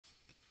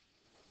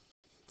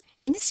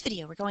In this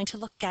video, we're going to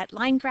look at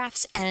line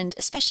graphs and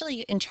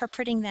especially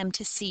interpreting them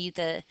to see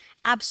the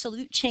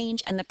absolute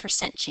change and the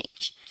percent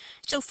change.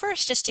 So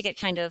first, just to get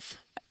kind of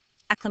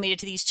acclimated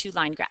to these two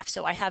line graphs.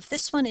 So I have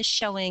this one is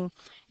showing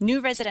new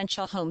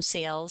residential home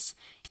sales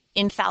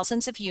in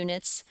thousands of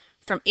units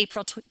from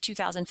April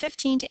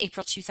 2015 to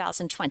April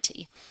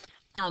 2020.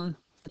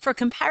 For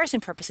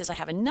comparison purposes, I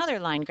have another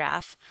line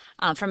graph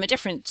from a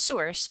different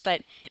source,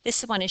 but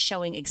this one is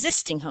showing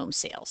existing home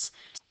sales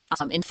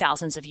in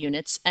thousands of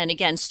units. And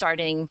again,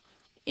 starting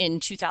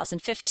in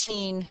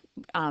 2015,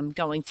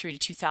 going through to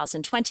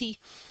 2020,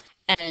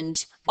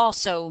 and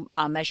also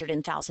measured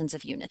in thousands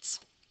of units.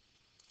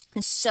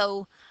 And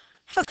so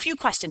I have a few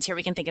questions here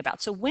we can think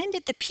about. So when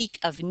did the peak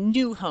of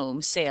new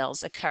home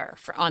sales occur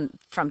from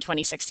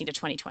 2016 to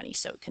 2020?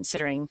 So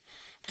considering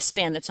the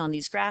span that's on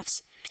these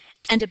graphs,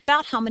 and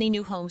about how many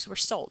new homes were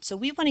sold. So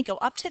we want to go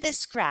up to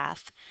this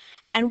graph,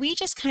 and we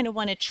just kind of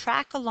want to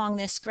track along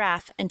this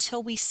graph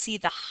until we see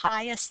the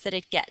highest that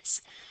it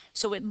gets.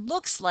 So it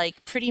looks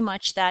like pretty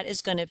much that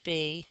is going to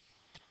be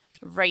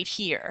right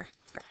here.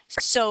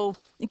 So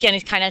again,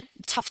 it's kind of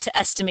tough to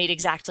estimate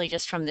exactly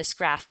just from this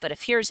graph, but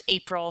if here's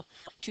April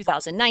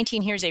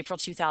 2019, here's April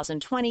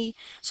 2020.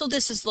 So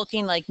this is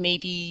looking like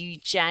maybe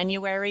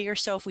January or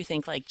so, if we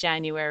think like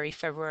January,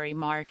 February,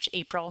 March,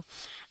 April.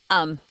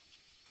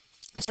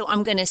 So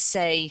I'm going to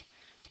say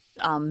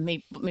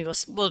maybe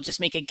we'll just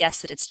make a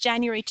guess that it's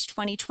January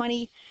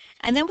 2020.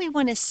 And then we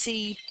want to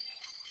see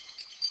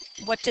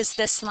what does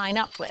this line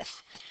up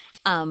with.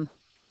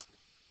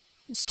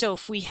 So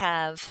if we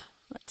have,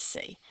 let's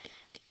see,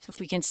 so if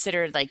we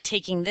consider like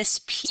taking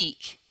this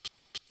peak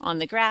on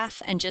the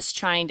graph and just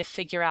trying to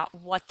figure out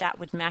what that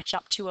would match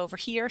up to over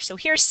here. So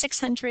here's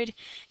 600,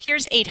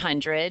 here's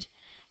 800.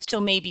 So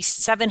maybe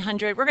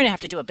 700, we're going to have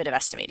to do a bit of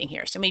estimating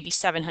here. So maybe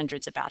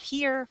 700's about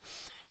here.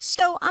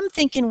 So I'm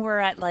thinking we're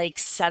at like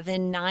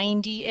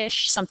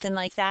 790-ish, something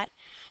like that.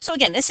 So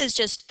again, this is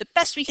just the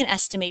best we can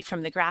estimate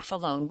from the graph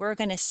alone. We're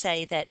going to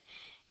say that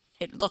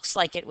it looks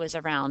like it was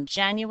around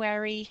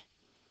January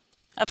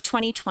of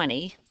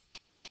 2020.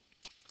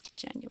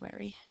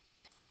 January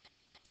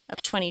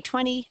of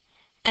 2020.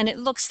 And it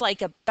looks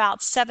like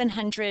about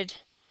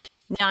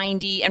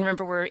 790, and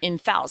remember we're in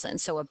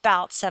thousands, so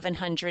about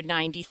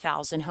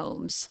 790,000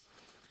 homes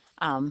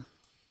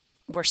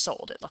were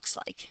sold, it looks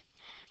like.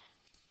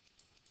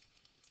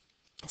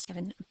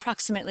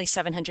 Approximately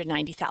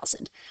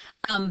 790,000.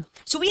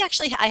 So we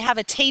actually, I have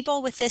a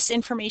table with this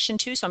information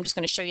too, so I'm just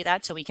going to show you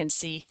that so we can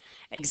see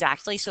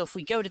exactly. So if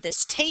we go to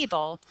this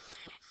table,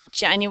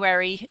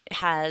 January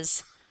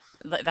has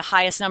the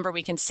highest number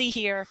we can see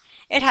here.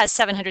 It has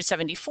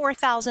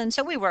 774,000.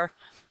 So we were,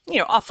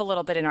 off a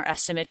little bit in our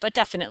estimate, but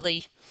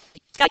definitely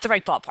got the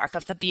right ballpark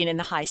of being in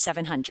the high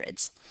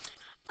 700s.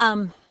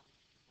 So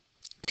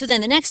then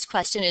the next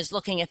question is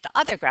looking at the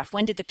other graph.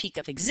 When did the peak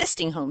of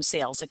existing home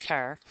sales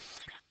occur?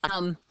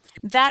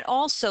 That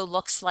also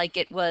looks like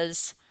it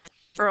was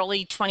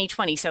early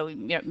 2020. So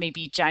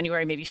maybe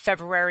January, maybe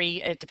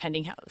February,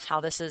 depending how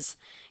this is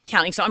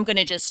counting. So I'm going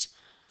to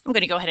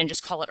go ahead and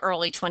just call it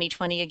early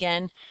 2020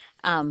 again.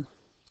 So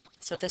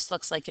this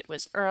looks like it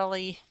was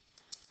early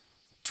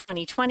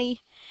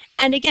 2020.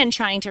 And again,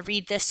 trying to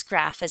read this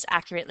graph as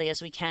accurately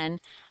as we can.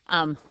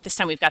 This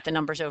time we've got the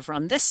numbers over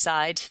on this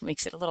side,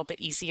 makes it a little bit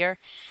easier.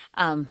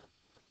 So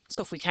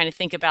if we kind of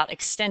think about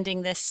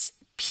extending this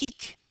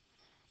peak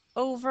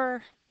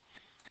over,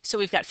 so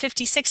we've got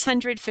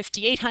 5,600,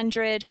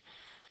 5,800.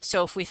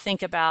 So if we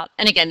think about,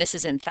 and again, this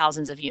is in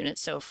thousands of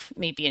units, so if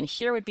maybe in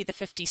here would be the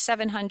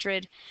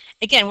 5,700.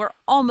 Again, we're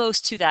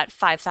almost to that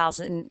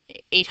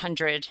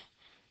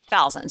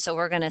 5,800,000. So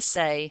we're going to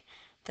say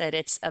that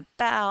it's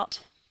about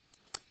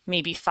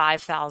maybe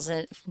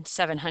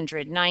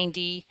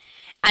 5,790.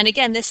 And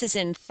again, this is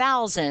in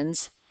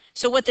thousands.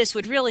 So what this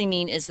would really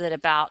mean is that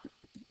about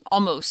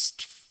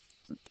almost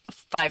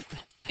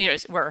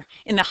we're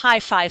in the high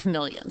 5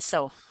 million.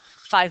 So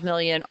 5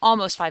 million,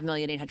 almost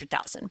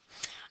 5,800,000.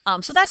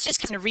 So that's just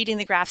kind of reading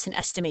the graphs and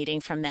estimating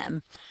from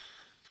them.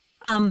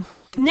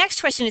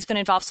 Next question is going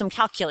to involve some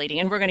calculating,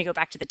 and we're going to go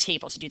back to the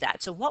table to do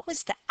that. So what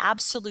was the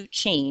absolute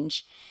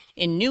change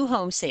in new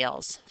home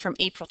sales from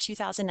April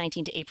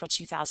 2019 to April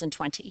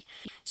 2020?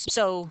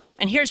 So,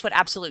 and here's what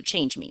absolute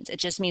change means. It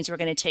just means we're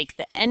going to take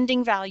the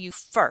ending value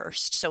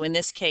first. So in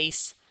this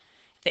case,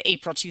 the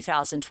April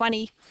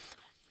 2020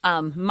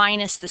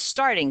 minus the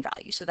starting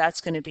value. So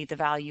that's going to be the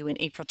value in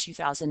April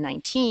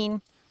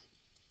 2019.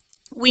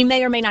 We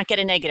may or may not get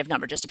a negative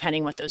number, just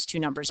depending what those two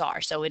numbers are.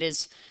 So it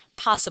is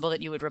possible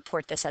that you would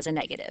report this as a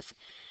negative.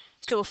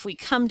 So if we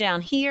come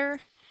down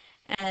here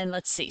and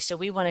let's see, so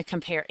we want to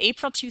compare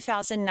April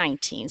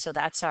 2019. So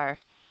that's our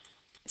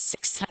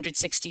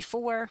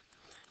 664.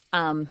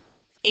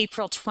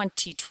 April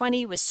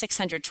 2020 was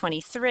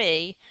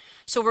 623.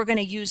 So we're going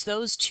to use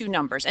those two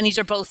numbers, and these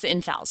are both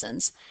in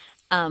thousands.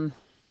 So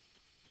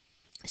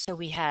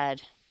we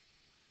had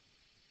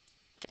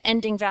the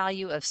ending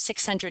value of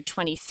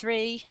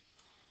 623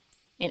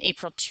 in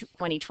April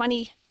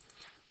 2020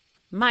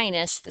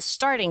 minus the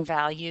starting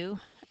value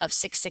of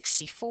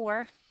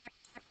 664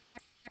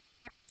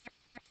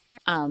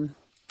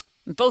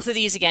 Both of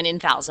these again in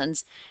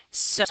thousands.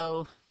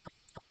 So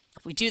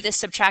if we do this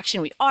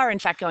subtraction, we are in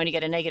fact going to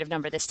get a negative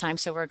number this time.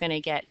 So we're going to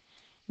get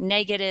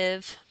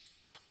negative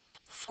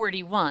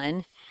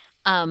 41.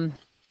 And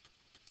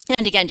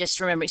again, just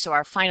remember, so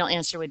our final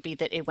answer would be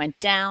that it went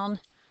down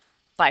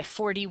by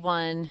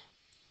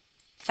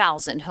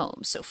 41,000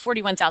 homes. So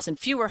 41,000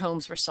 fewer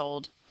homes were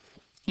sold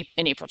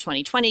in April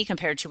 2020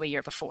 compared to a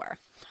year before.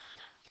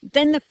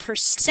 Then the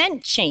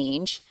percent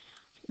change,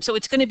 so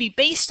it's going to be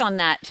based on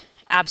that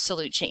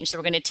absolute change. So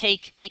we're going to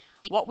take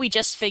what we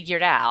just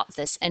figured out,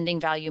 this ending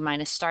value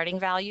minus starting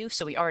value.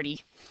 So we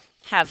already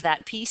have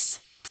that piece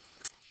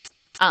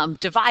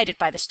divided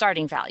by the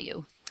starting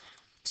value.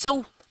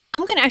 So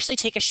I'm going to actually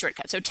take a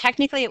shortcut. So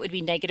technically it would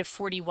be negative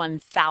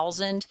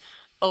 41,000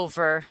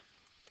 over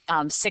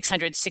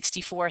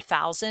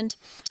 664,000.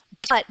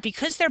 But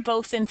because they're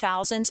both in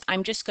thousands,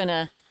 I'm just going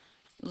to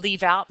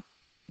leave out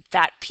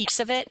that piece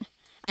of it.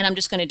 And I'm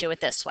just going to do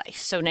it this way.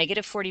 So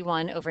negative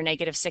 41 over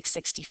negative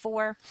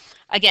 664.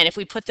 Again, if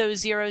we put those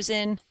zeros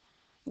in,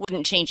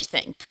 wouldn't change a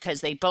thing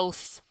because they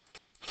both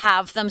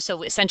have them.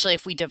 So essentially,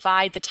 if we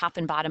divide the top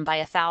and bottom by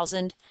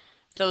 1,000,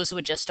 those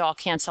would just all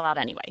cancel out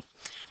anyway.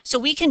 So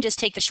we can just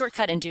take the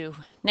shortcut and do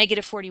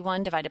negative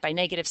 41 divided by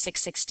negative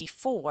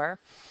 664.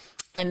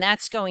 And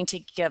that's going to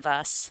give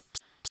us,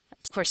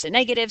 of course, a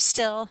negative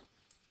still.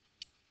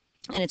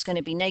 And it's going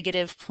to be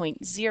negative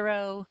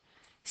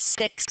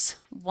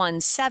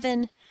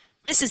 0.0617.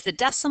 This is the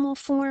decimal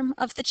form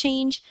of the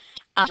change,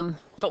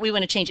 but we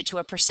want to change it to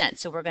a percent.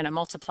 So we're going to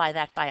multiply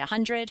that by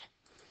 100.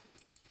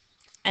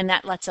 And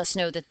that lets us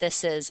know that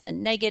this is a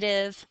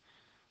negative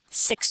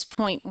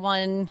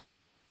 6.17.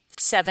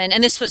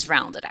 And this was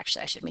rounded,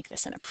 actually. I should make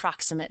this an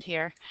approximate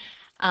here.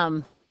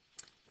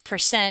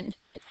 Percent.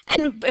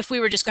 And if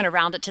we were just going to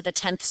round it to the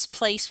tenths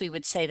place, we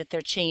would say that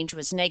their change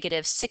was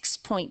negative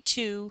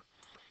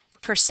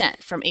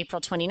 6.2% from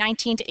April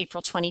 2019 to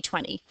April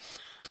 2020.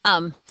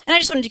 And I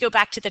just wanted to go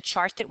back to the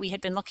chart that we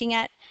had been looking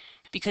at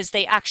because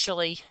they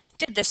actually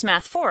did this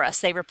math for us.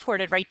 They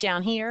reported right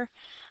down here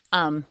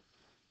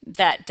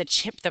that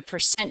the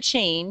percent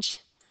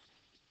change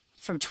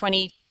from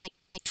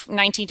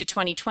 2019 to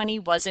 2020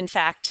 was in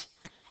fact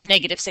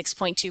negative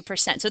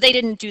 6.2%. So they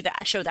didn't do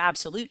that, show the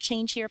absolute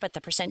change here, but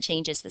the percent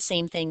change is the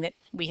same thing that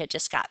we had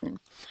just gotten.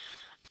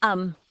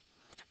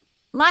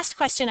 Last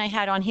question I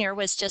had on here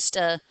was just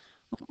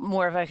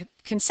more of a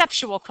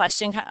conceptual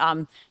question.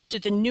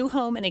 Did the new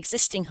home and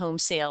existing home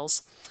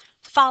sales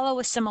follow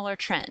a similar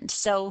trend?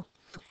 So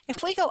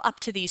if we go up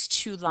to these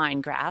two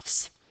line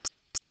graphs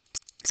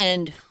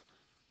and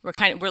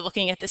we're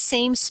looking at the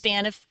same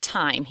span of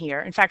time here.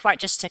 In fact,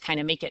 just to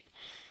kind of make it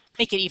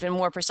even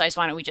more precise,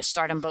 why don't we just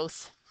start them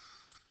both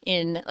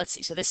in, let's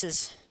see, so this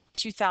is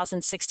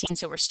 2016,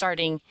 so we're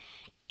starting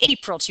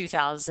April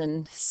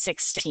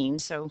 2016.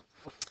 So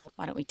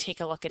why don't we take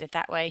a look at it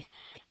that way?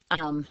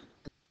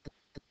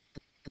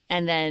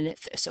 And then,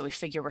 so we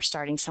figure we're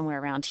starting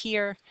somewhere around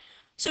here.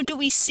 So do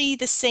we see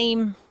the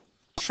same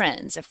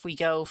trends if we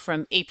go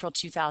from April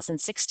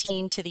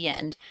 2016 to the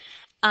end?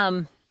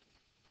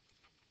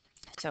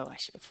 So I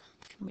should have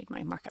made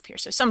my markup here.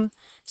 So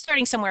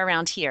starting somewhere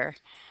around here.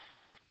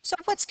 So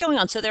what's going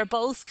on? So they're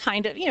both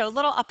kind of, a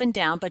little up and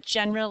down, but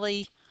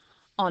generally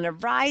on a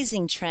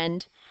rising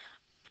trend.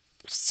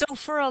 So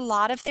for a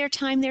lot of their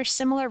time, they're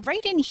similar.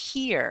 Right in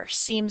here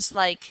seems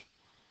like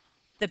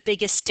the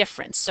biggest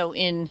difference. So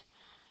in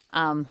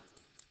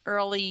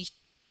early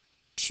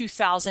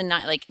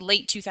 2009, like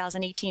late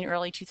 2018,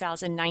 early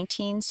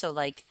 2019. So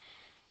like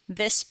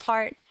this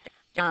part,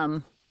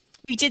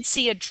 we did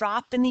see a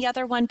drop in the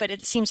other one, but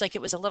it seems like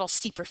it was a little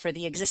steeper for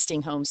the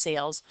existing home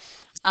sales.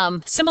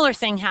 Similar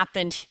thing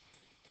happened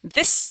at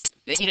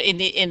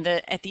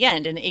the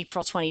end in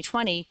April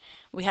 2020.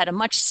 We had a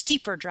much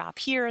steeper drop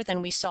here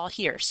than we saw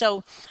here.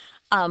 So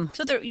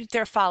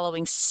they're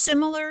following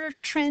similar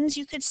trends,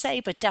 you could say,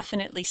 but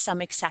definitely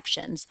some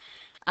exceptions.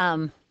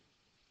 So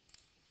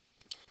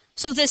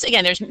this,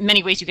 again, there's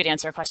many ways you could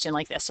answer a question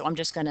like this. So I'm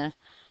just going to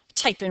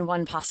type in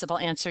one possible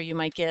answer you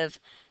might give.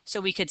 So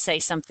we could say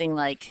something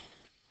like,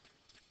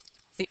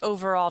 the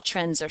overall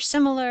trends are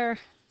similar,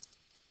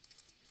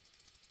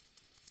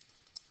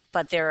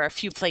 but there are a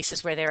few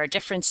places where there are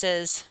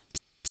differences.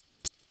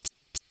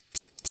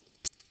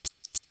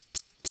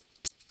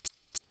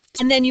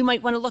 And then you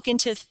might want to look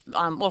into,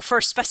 well,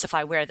 first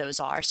specify where those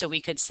are. So we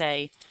could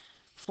say,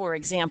 for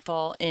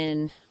example,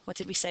 what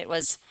did we say it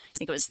was? I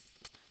think it was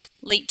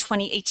late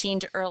 2018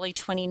 to early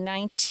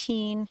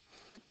 2019.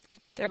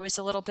 There was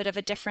a little bit of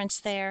a difference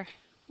there.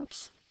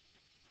 Oops.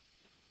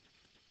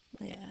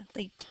 Yeah,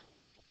 late.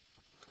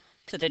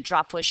 So the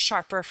drop was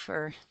sharper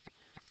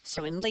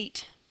so in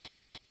late,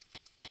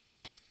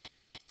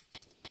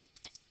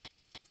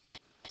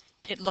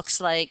 it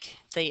looks like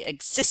the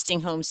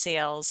existing home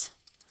sales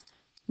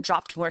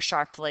dropped more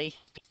sharply.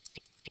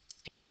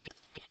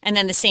 And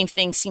then the same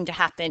thing seemed to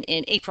happen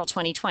in April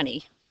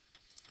 2020.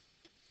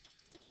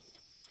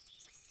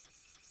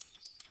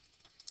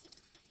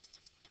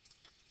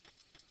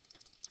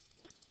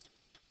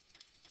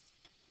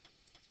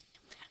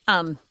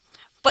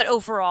 but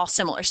overall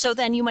similar. So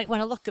then you might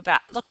want to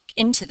look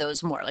into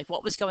those more, like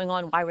what was going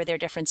on, why were there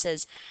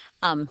differences.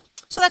 So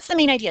that's the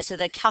main idea. So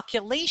the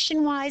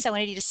calculation wise, I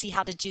wanted you to see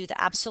how to do the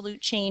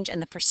absolute change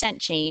and the percent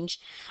change.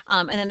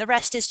 And then the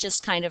rest is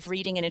just kind of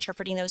reading and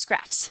interpreting those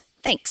graphs.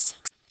 Thanks.